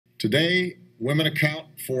Today, women account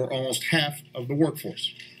for almost half of the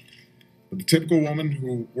workforce. But the typical woman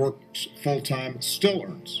who works full-time still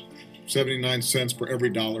earns 79 cents for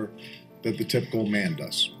every dollar that the typical man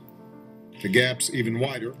does. The gap's even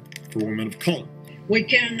wider for women of color. We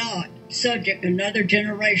cannot subject another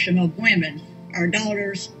generation of women, our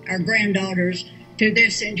daughters, our granddaughters, to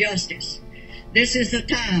this injustice. This is the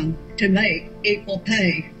time to make equal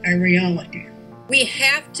pay a reality. We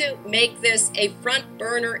have to make this a front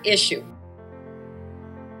burner issue.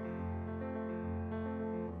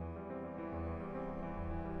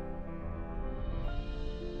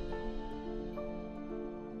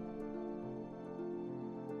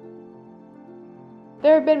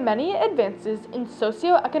 There have been many advances in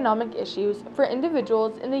socioeconomic issues for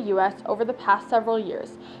individuals in the U.S. over the past several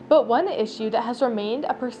years, but one issue that has remained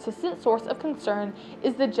a persistent source of concern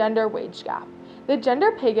is the gender wage gap. The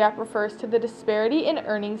gender pay gap refers to the disparity in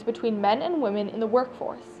earnings between men and women in the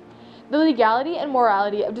workforce. The legality and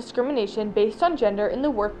morality of discrimination based on gender in the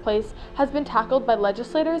workplace has been tackled by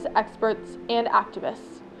legislators, experts, and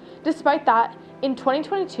activists. Despite that, in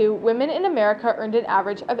 2022, women in America earned an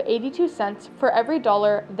average of 82 cents for every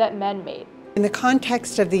dollar that men made. In the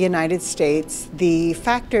context of the United States, the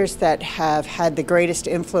factors that have had the greatest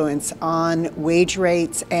influence on wage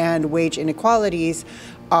rates and wage inequalities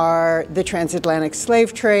are the transatlantic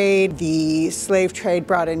slave trade. The slave trade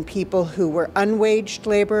brought in people who were unwaged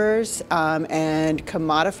laborers and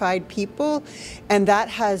commodified people, and that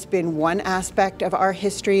has been one aspect of our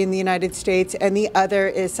history in the United States, and the other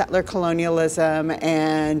is settler colonialism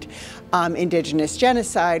and indigenous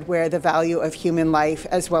genocide, where the value of human life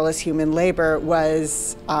as well as human labor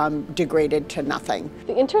was degraded to nothing.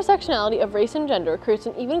 The intersectionality of race and gender creates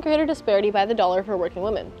an even greater disparity by the dollar for working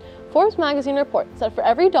women. Forbes magazine reports that for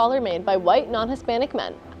every dollar made by white non-Hispanic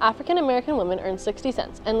men, African American women earn 60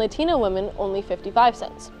 cents and Latino women only 55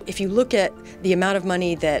 cents. If you look at the amount of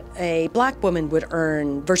money that a black woman would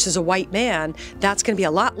earn versus a white man, that's going to be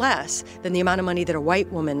a lot less than the amount of money that a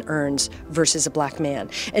white woman earns versus a black man.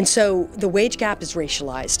 And so the wage gap is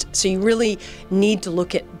racialized. So you really need to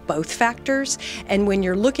look at both factors. And when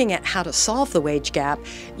you're looking at how to solve the wage gap,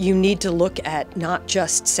 you need to look at not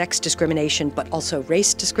just sex discrimination, but also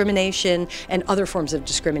race discrimination and other forms of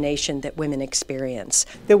discrimination that women experience.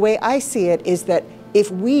 The way I see it is that if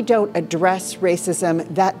we don't address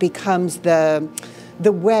racism, that becomes the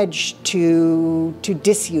wedge to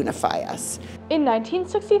disunify us. In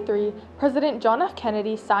 1963, President John F.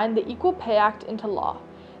 Kennedy signed the Equal Pay Act into law.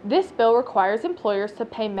 This bill requires employers to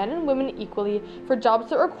pay men and women equally for jobs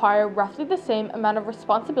that require roughly the same amount of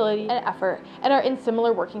responsibility and effort and are in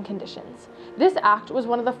similar working conditions. This act was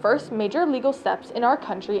one of the first major legal steps in our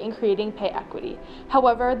country in creating pay equity.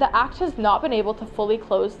 However, the act has not been able to fully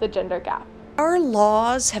close the gender gap. Our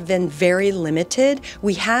laws have been very limited.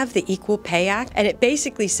 We have the Equal Pay Act, and it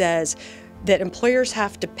basically says that employers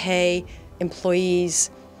have to pay employees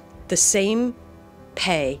the same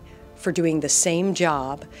pay for doing the same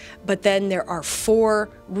job, but then there are 4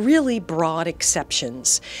 really broad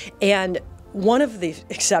exceptions. And one of the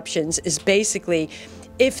exceptions is basically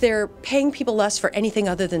if they're paying people less for anything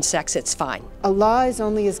other than sex, it's fine. A law is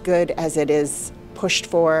only as good as it is pushed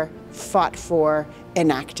for, fought for,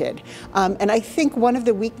 enacted. And I think one of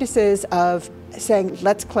the weaknesses of saying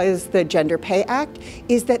let's close the Gender Pay Act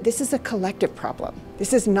is that this is a collective problem.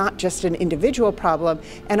 This is not just an individual problem,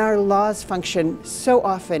 and our laws function so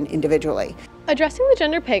often individually. Addressing the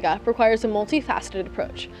gender pay gap requires a multifaceted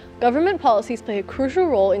approach. Government policies play a crucial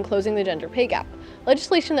role in closing the gender pay gap.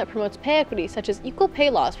 Legislation that promotes pay equity, such as equal pay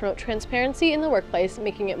laws, promote transparency in the workplace,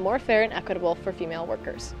 making it more fair and equitable for female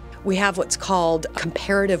workers. We have what's called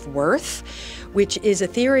comparative worth, which is a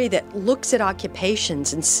theory that looks at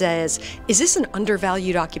occupations and says, is this an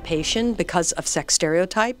undervalued occupation because of sex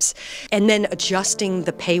stereotypes? And then adjusting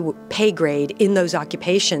the pay grade in those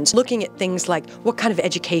occupations, looking at things like what kind of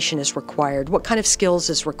education is required, what kind of skills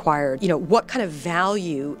is required, what kind of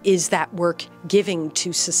value is that work giving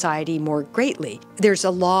to society more greatly. There's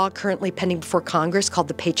a law currently pending before Congress called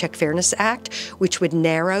the Paycheck Fairness Act, which would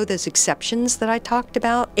narrow those exceptions that I talked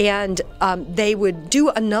about. And they would do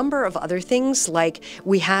a number of other things, like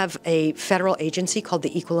we have a federal agency called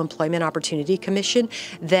the Equal Employment Opportunity Commission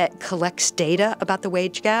that collects data about the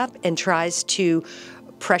wage gap and tries to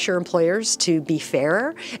pressure employers to be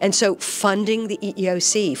fairer. And so funding the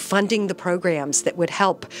EEOC, funding the programs that would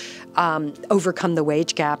help overcome the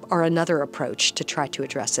wage gap are another approach to try to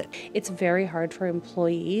address it. It's very hard for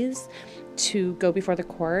employees to go before the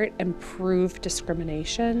court and prove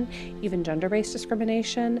discrimination, even gender-based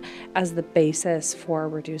discrimination, as the basis for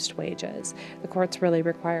reduced wages. The courts really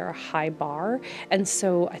require a high bar, and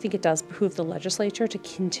so I think it does behoove the legislature to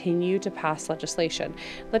continue to pass legislation.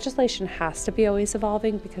 Legislation has to be always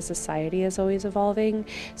evolving because society is always evolving,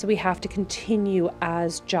 so we have to continue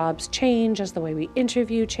as jobs change, as the way we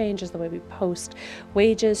interview change, as the way we post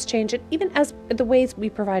wages change, and even as the ways we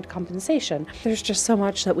provide compensation. There's just so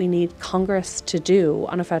much that we need Congress to do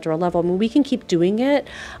on a federal level. I mean, we can keep doing it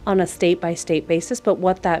on a state-by-state basis, but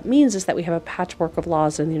what that means is that we have a patchwork of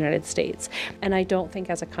laws in the United States. And I don't think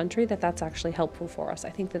as a country that that's actually helpful for us. I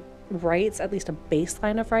think that rights, at least a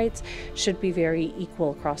baseline of rights, should be very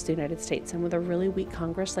equal across the United States. And with a really weak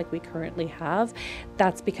Congress like we currently have,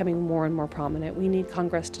 that's becoming more and more prominent. We need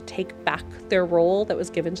Congress to take back their role that was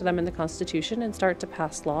given to them in the Constitution and start to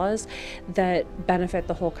pass laws that benefit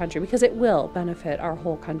the whole country, because it will benefit our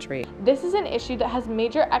whole country. This is an issue that has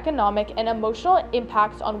major economic and emotional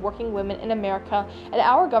impacts on working women in America, and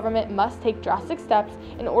our government must take drastic steps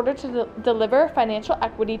in order to deliver financial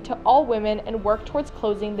equity to all women and work towards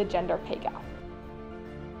closing the gender pay gap.